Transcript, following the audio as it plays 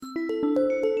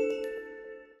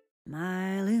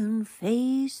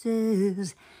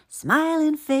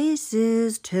smiling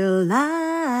faces tell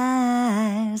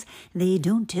lies. They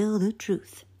don't tell the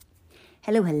truth.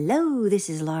 Hello, hello. This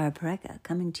is Laura Pareca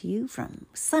coming to you from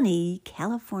sunny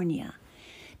California.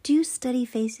 Do you study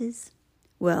faces?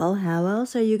 Well, how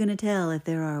else are you going to tell if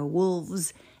there are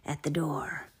wolves at the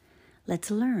door? Let's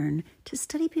learn to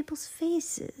study people's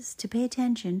faces, to pay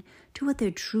attention to what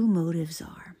their true motives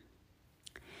are.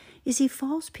 You see,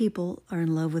 false people are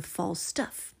in love with false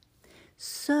stuff.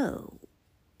 So,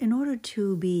 in order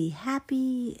to be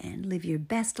happy and live your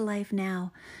best life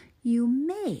now, you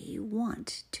may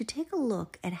want to take a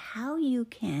look at how you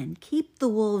can keep the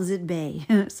wolves at bay,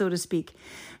 so to speak.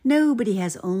 Nobody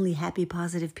has only happy,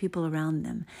 positive people around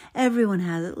them. Everyone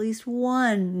has at least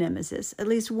one nemesis, at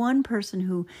least one person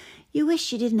who you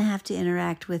wish you didn't have to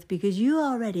interact with because you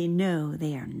already know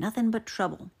they are nothing but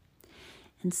trouble.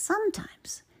 And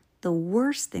sometimes the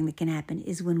worst thing that can happen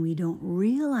is when we don't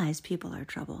realize people are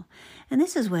trouble. And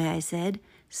this is why I said,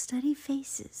 study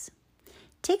faces.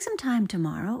 Take some time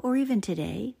tomorrow or even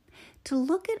today to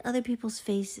look at other people's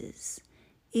faces.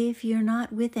 If you're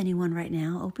not with anyone right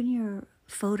now, open your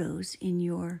photos in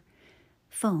your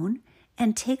phone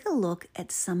and take a look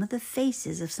at some of the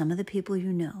faces of some of the people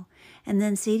you know. And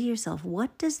then say to yourself,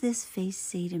 what does this face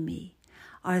say to me?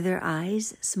 Are their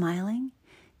eyes smiling?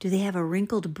 Do they have a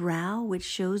wrinkled brow which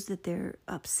shows that they're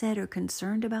upset or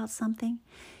concerned about something?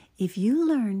 If you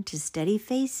learn to study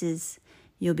faces,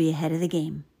 you'll be ahead of the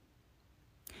game.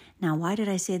 Now, why did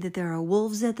I say that there are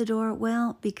wolves at the door?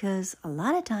 Well, because a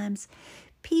lot of times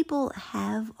people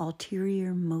have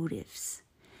ulterior motives.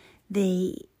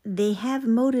 They have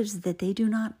motives that they do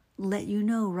not let you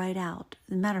know right out.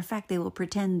 As a matter of fact, they will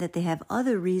pretend that they have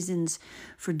other reasons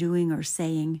for doing or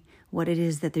saying what it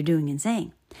is that they're doing and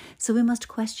saying. So we must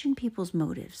question people's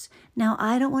motives. Now,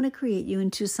 I don't want to create you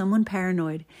into someone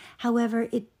paranoid. However,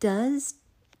 it does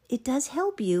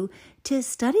help you to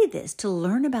study this, to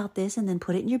learn about this, and then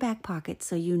put it in your back pocket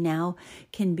so you now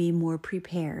can be more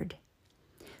prepared.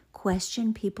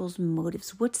 Question people's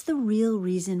motives. What's the real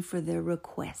reason for their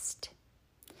request?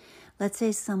 Let's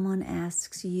say someone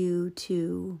asks you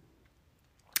to,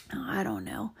 I don't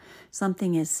know,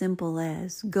 something as simple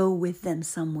as go with them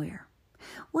somewhere.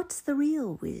 What's the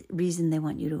real reason they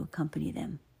want you to accompany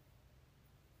them?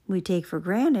 We take for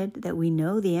granted that we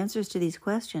know the answers to these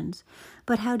questions,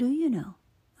 but how do you know?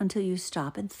 Until you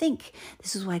stop and think.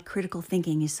 This is why critical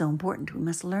thinking is so important. We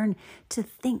must learn to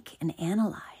think and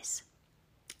analyze.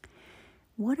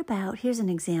 What about, here's an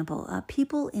example,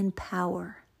 people in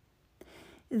power.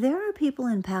 There are people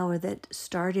in power that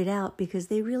started out because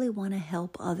they really want to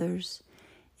help others,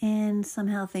 and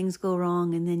somehow things go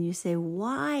wrong, and then you say,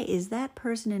 why is that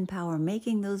person in power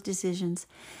making those decisions?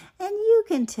 And you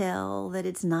can tell that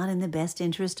it's not in the best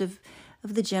interest of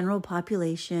the general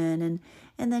population,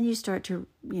 and then you start to,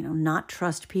 not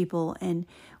trust people. And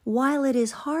while it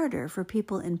is harder for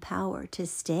people in power to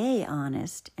stay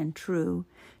honest and true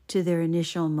to their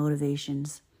initial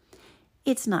motivations,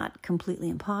 it's not completely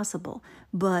impossible.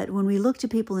 But when we look to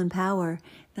people in power,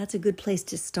 that's a good place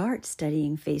to start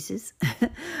studying faces.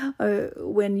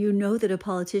 When you know that a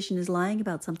politician is lying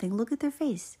about something, look at their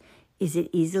face. Is it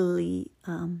easy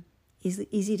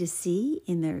to see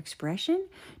in their expression?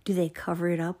 Do they cover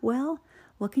it up well?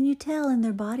 What can you tell in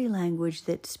their body language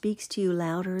that speaks to you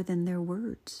louder than their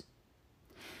words?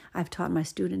 I've taught my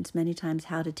students many times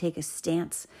how to take a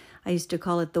stance. I used to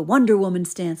call it the Wonder Woman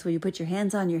stance, where you put your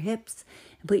hands on your hips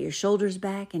and put your shoulders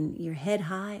back and your head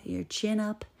high, your chin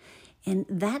up. And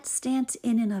that stance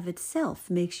in and of itself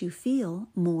makes you feel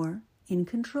more in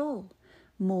control,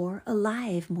 more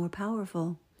alive, more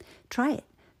powerful. Try it.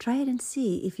 Try it and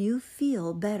see if you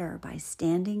feel better by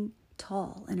standing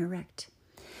tall and erect.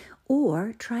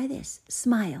 Or try this,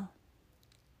 smile.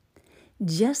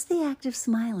 Just the act of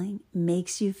smiling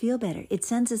makes you feel better. It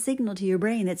sends a signal to your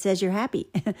brain that says you're happy.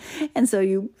 And so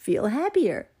you feel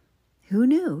happier. Who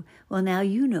knew? Well, now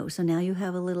you know. So now you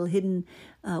have a little hidden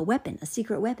weapon, a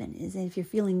secret weapon. Is if you're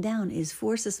feeling down, is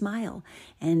force a smile.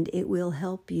 And it will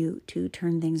help you to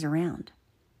turn things around.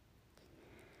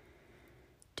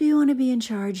 Do you want to be in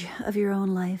charge of your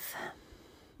own life?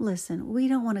 Listen, we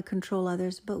don't want to control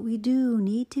others, but we do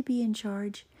need to be in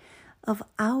charge of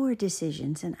our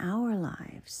decisions and our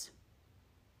lives.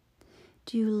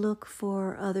 Do you look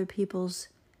for other people's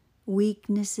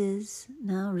weaknesses?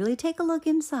 Now, really take a look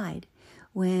inside.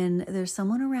 When there's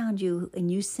someone around you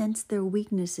and you sense their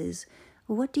weaknesses,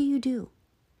 what do you do?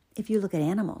 If you look at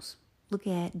animals, look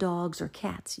at dogs or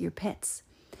cats, your pets.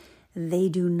 They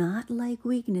do not like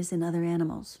weakness in other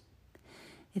animals.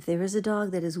 If there is a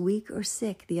dog that is weak or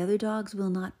sick, the other dogs will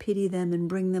not pity them and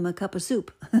bring them a cup of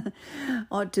soup.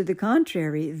 Or to the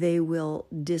contrary, they will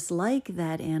dislike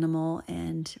that animal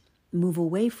and move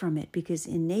away from it, because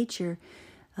in nature,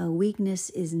 weakness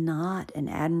is not an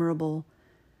admirable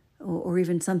or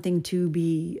even something to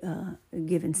be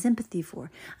given sympathy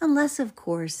for. Unless, of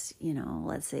course,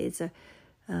 let's say it's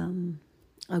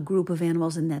a group of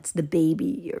animals and that's the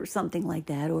baby or something like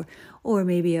that, or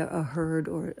maybe a herd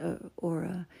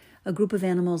or a group of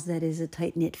animals that is a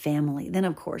tight-knit family. Then,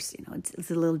 of course,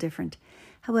 it's a little different.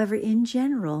 However, in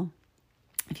general,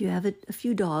 if you have a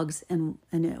few dogs and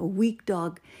a weak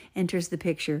dog enters the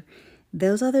picture,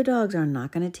 those other dogs are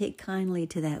not going to take kindly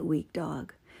to that weak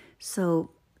dog.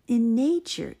 So in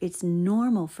nature, it's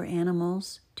normal for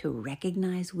animals to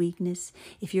recognize weakness.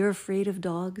 If you're afraid of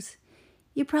dogs,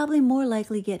 you're probably more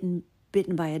likely getting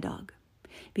bitten by a dog,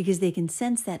 because they can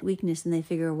sense that weakness and they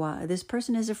figure, wow, this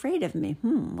person is afraid of me.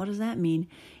 What does that mean?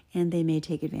 And they may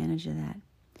take advantage of that.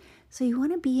 So you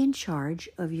want to be in charge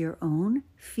of your own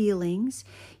feelings,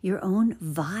 your own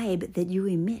vibe that you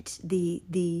emit,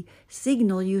 the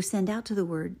signal you send out to the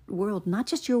world, not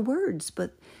just your words,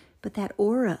 but that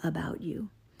aura about you.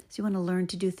 So you want to learn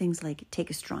to do things like take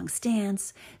a strong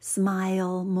stance,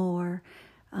 smile more,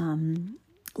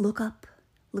 look up.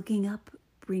 Looking up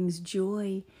brings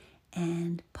joy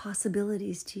and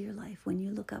possibilities to your life when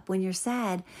you look up. When you're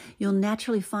sad, you'll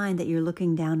naturally find that you're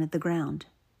looking down at the ground.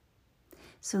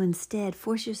 So instead,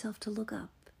 force yourself to look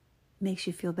up. Makes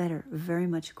you feel better very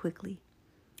much quickly.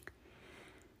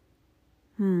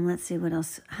 Let's see what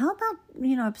else. How about,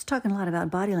 I was talking a lot about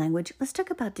body language. Let's talk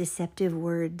about deceptive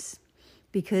words,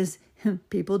 because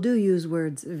people do use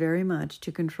words very much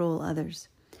to control others.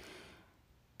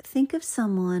 Think of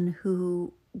someone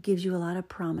who gives you a lot of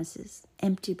promises,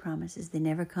 empty promises. They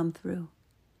never come through.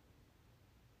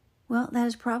 Well, that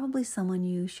is probably someone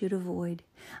you should avoid,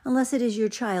 unless it is your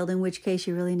child, in which case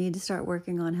you really need to start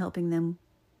working on helping them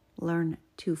learn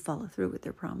to follow through with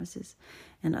their promises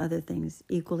and other things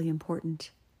equally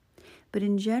important. But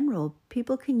in general,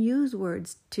 people can use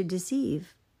words to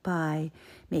deceive by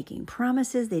making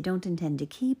promises they don't intend to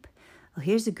keep. Oh,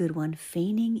 here's a good one,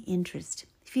 feigning interest.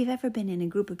 If you've ever been in a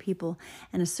group of people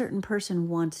and a certain person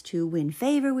wants to win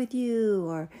favor with you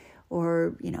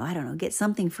or get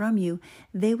something from you,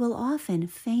 they will often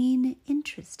feign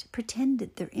interest, pretend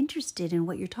that they're interested in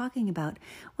what you're talking about,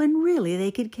 when really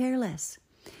they could care less.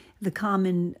 The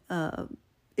common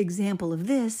example of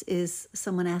this is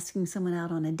someone asking someone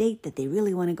out on a date that they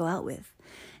really want to go out with.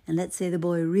 And let's say the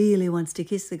boy really wants to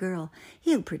kiss the girl.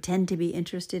 He'll pretend to be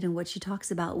interested in what she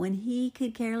talks about when he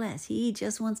could care less. He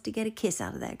just wants to get a kiss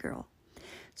out of that girl.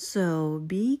 So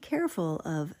be careful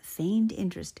of feigned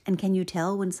interest. And can you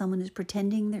tell when someone is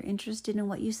pretending they're interested in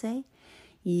what you say?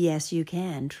 Yes, you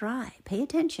can. Try. Pay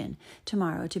attention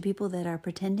tomorrow to people that are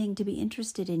pretending to be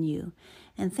interested in you.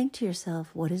 And think to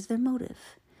yourself, what is their motive?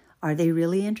 Are they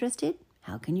really interested?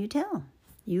 How can you tell?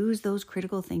 Use those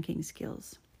critical thinking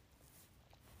skills.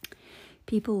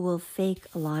 People will fake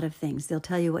a lot of things. They'll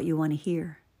tell you what you want to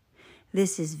hear.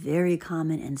 This is very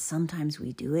common, and sometimes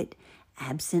we do it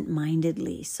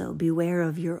absent-mindedly. So beware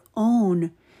of your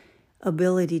own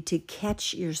ability to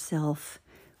catch yourself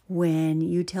when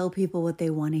you tell people what they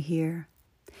want to hear.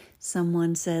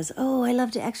 Someone says, oh, I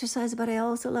love to exercise, but I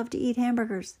also love to eat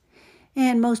hamburgers.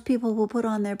 And most people will put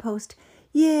on their post,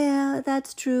 yeah,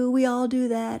 that's true. We all do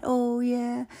that. Oh,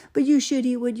 yeah, but you should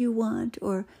eat what you want.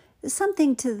 Or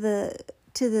something to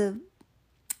the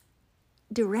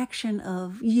direction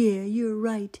of, yeah, you're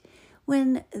right.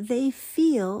 When they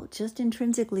feel just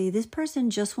intrinsically, this person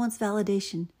just wants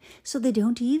validation. So they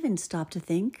don't even stop to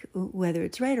think whether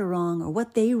it's right or wrong or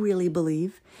what they really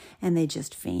believe. And they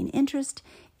just feign interest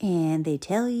and they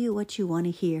tell you what you want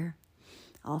to hear.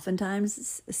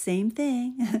 Oftentimes, same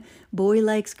thing. Boy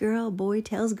likes girl, boy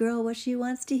tells girl what she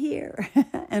wants to hear,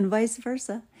 and vice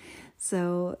versa.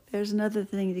 So there's another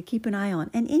thing to keep an eye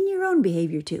on. And in your own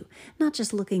behavior too, not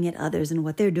just looking at others and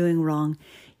what they're doing wrong.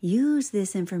 Use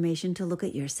this information to look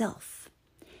at yourself,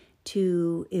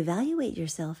 to evaluate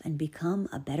yourself and become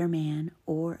a better man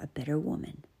or a better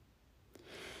woman.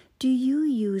 Do you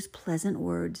use pleasant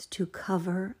words to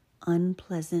cover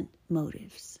unpleasant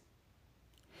motives?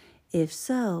 If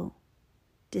so,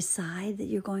 decide that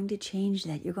you're going to change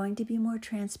that. You're going to be more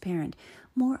transparent,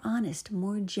 more honest,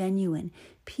 more genuine.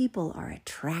 People are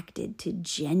attracted to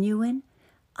genuine,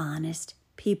 honest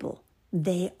people.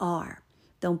 They are.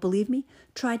 Don't believe me?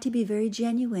 Try to be very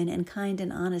genuine and kind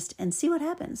and honest and see what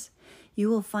happens. You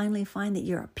will finally find that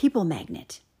you're a people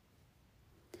magnet.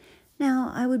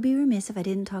 Now, I would be remiss if I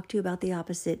didn't talk to you about the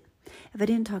opposite, if I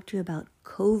didn't talk to you about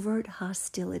covert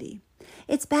hostility.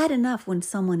 It's bad enough when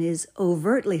someone is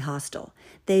overtly hostile.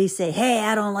 They say, hey,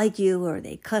 I don't like you, or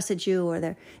they cuss at you,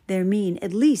 or they're mean.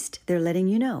 At least they're letting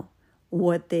you know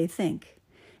what they think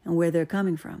and where they're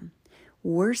coming from.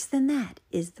 Worse than that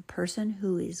is the person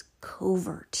who is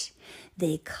covert.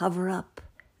 They cover up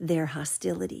their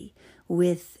hostility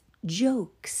with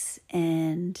jokes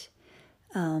and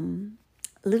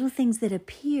little things that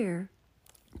appear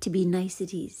to be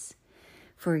niceties.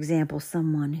 For example,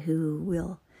 someone who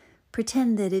will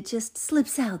pretend that it just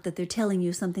slips out that they're telling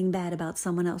you something bad about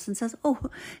someone else and says, oh,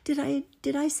 did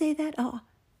I say that? Oh,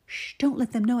 shh, don't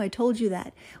let them know I told you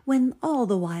that. When all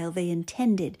the while they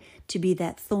intended to be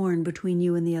that thorn between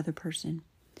you and the other person.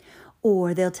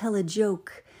 Or they'll tell a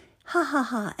joke, ha ha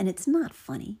ha, and it's not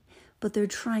funny, but they're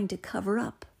trying to cover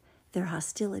up their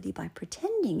hostility by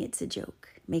pretending it's a joke,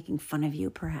 making fun of you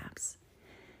perhaps.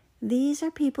 These are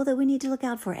people that we need to look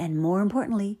out for. And more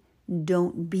importantly,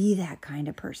 don't be that kind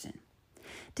of person.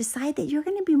 Decide that you're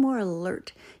going to be more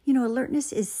alert.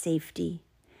 Alertness is safety.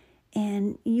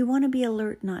 And you want to be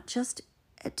alert not just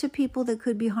to people that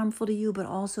could be harmful to you, but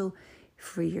also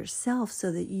for yourself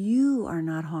so that you are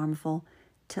not harmful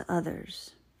to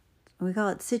others. We call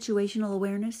it situational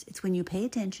awareness. It's when you pay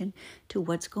attention to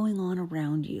what's going on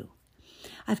around you.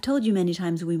 I've told you many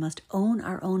times we must own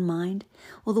our own mind.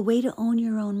 Well, the way to own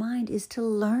your own mind is to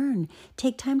learn.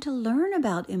 Take time to learn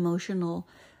about emotional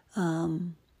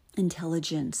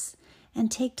intelligence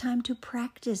and take time to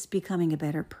practice becoming a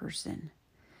better person.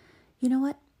 You know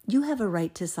what? You have a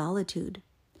right to solitude.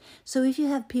 So if you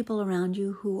have people around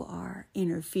you who are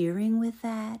interfering with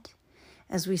that,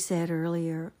 as we said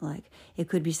earlier, like it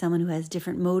could be someone who has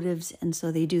different motives and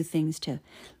so they do things to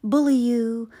bully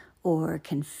you or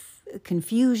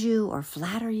confuse you or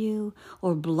flatter you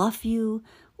or bluff you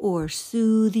or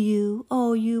soothe you.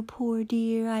 Oh, you poor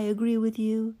dear, I agree with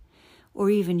you. Or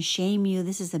even shame you.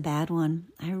 This is a bad one.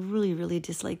 I really, really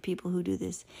dislike people who do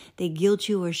this. They guilt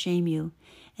you or shame you.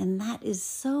 And that is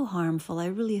so harmful. I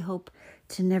really hope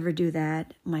to never do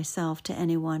that myself to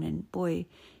anyone. And boy,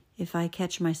 if I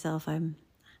catch myself, I'm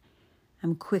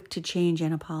quick to change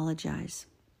and apologize.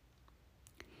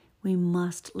 We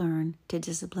must learn to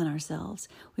discipline ourselves.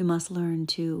 We must learn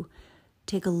to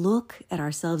take a look at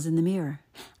ourselves in the mirror.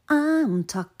 I'm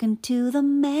talking to the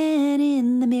man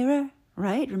in the mirror,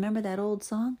 right? Remember that old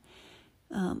song?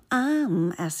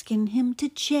 I'm asking him to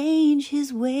change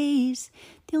his ways.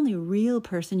 The only real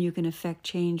person you can affect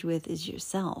change with is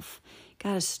yourself.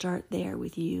 Got to start there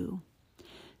with you.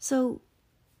 So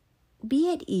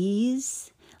be at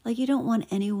ease. Like you don't want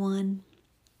to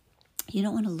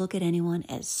look at anyone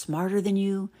as smarter than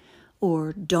you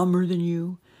or dumber than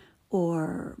you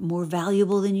or more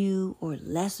valuable than you or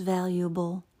less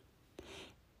valuable,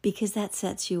 because that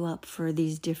sets you up for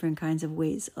these different kinds of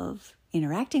ways of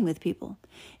interacting with people.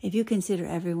 If you consider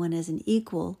everyone as an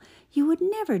equal, you would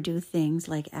never do things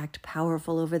like act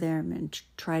powerful over them and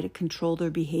try to control their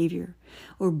behavior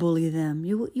or bully them.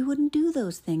 You wouldn't do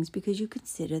those things because you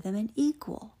consider them an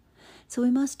equal. So we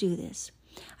must do this.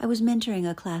 I was mentoring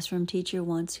a classroom teacher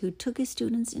once who took his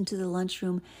students into the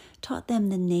lunchroom, taught them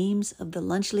the names of the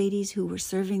lunch ladies who were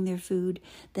serving their food,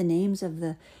 the names of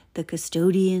the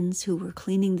custodians who were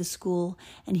cleaning the school,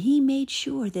 and he made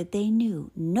sure that they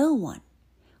knew no one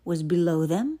was below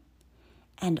them,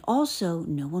 and also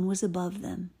no one was above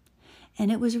them. And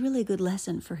it was a really good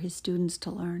lesson for his students to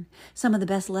learn. Some of the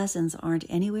best lessons aren't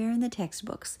anywhere in the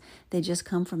textbooks. They just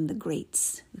come from the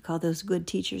greats. We call those good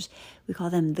teachers. We call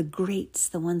them the greats,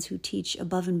 the ones who teach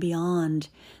above and beyond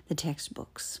the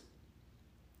textbooks.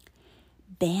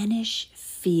 Banish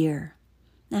fear.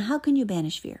 Now, how can you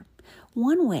banish fear?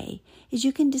 One way is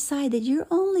you can decide that you're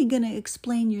only going to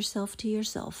explain yourself to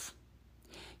yourself.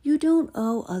 You don't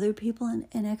owe other people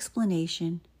an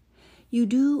explanation. You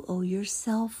do owe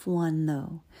yourself one,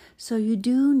 though. So you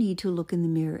do need to look in the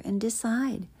mirror and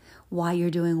decide why you're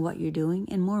doing what you're doing.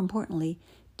 And more importantly,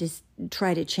 just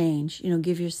try to change.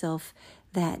 Give yourself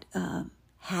that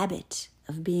habit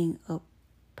of being a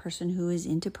person who is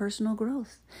into personal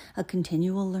growth, a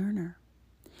continual learner.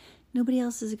 Nobody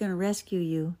else is going to rescue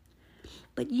you,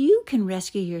 but you can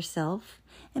rescue yourself.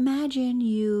 Imagine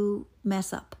you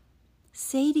mess up.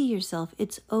 Say to yourself,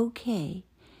 it's okay.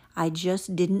 I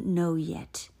just didn't know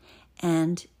yet.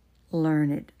 And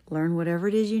learn it. Learn whatever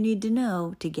it is you need to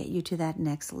know to get you to that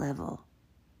next level.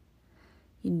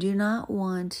 You do not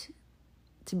want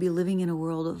to be living in a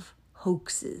world of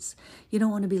hoaxes. You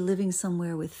don't want to be living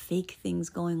somewhere with fake things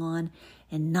going on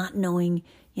and not knowing,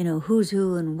 who's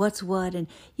who and what's what. And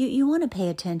you want to pay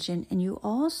attention, and you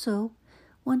also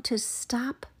want to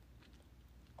stop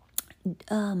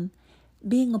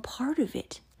being a part of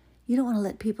it. You don't want to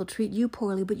let people treat you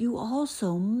poorly, but you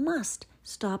also must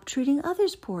stop treating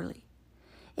others poorly.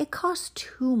 It costs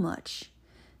too much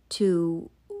to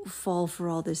fall for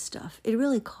all this stuff. It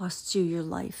really costs you your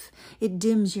life. It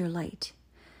dims your light.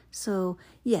 So,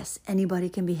 yes, anybody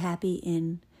can be happy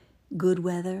in good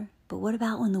weather, but what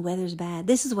about when the weather's bad?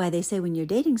 This is why they say when you're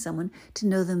dating someone to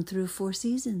know them through 4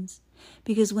 seasons.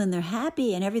 Because when they're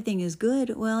happy and everything is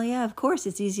good, well, yeah, of course,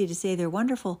 it's easy to say they're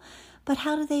wonderful. But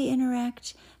how do they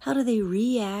interact? How do they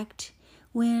react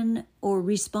when, or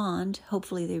respond?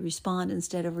 Hopefully they respond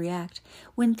instead of react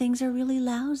when things are really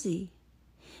lousy.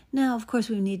 Now, of course,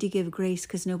 we need to give grace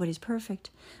because nobody's perfect.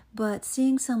 But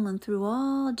seeing someone through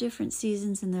all different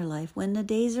seasons in their life, when the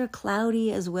days are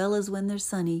cloudy as well as when they're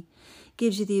sunny,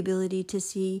 gives you the ability to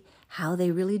see how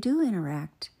they really do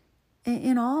interact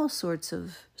in all sorts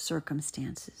of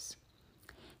circumstances.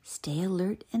 Stay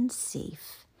alert and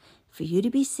safe. For you to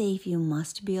be safe, you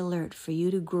must be alert. For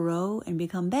you to grow and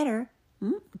become better,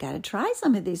 got to try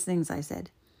some of these things I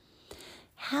said.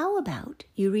 How about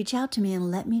you reach out to me and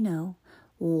let me know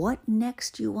what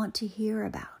next you want to hear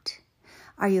about?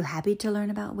 Are you happy to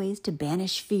learn about ways to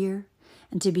banish fear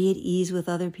and to be at ease with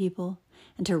other people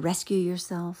and to rescue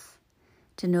yourself?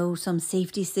 To know some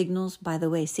safety signals. By the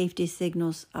way, safety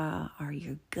signals are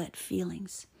your gut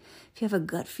feelings. If you have a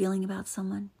gut feeling about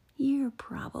someone, you're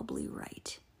probably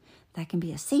right. That can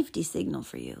be a safety signal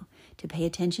for you to pay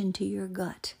attention to your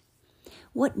gut.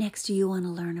 What next do you want to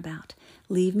learn about?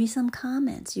 Leave me some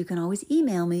comments. You can always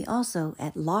email me also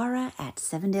at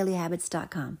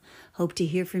laura@sevendailyhabits.com. Hope to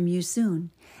hear from you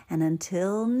soon. And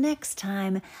until next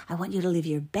time, I want you to live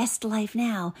your best life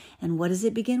now. And what does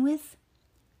it begin with?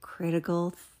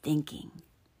 Critical thinking.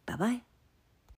 Bye-bye.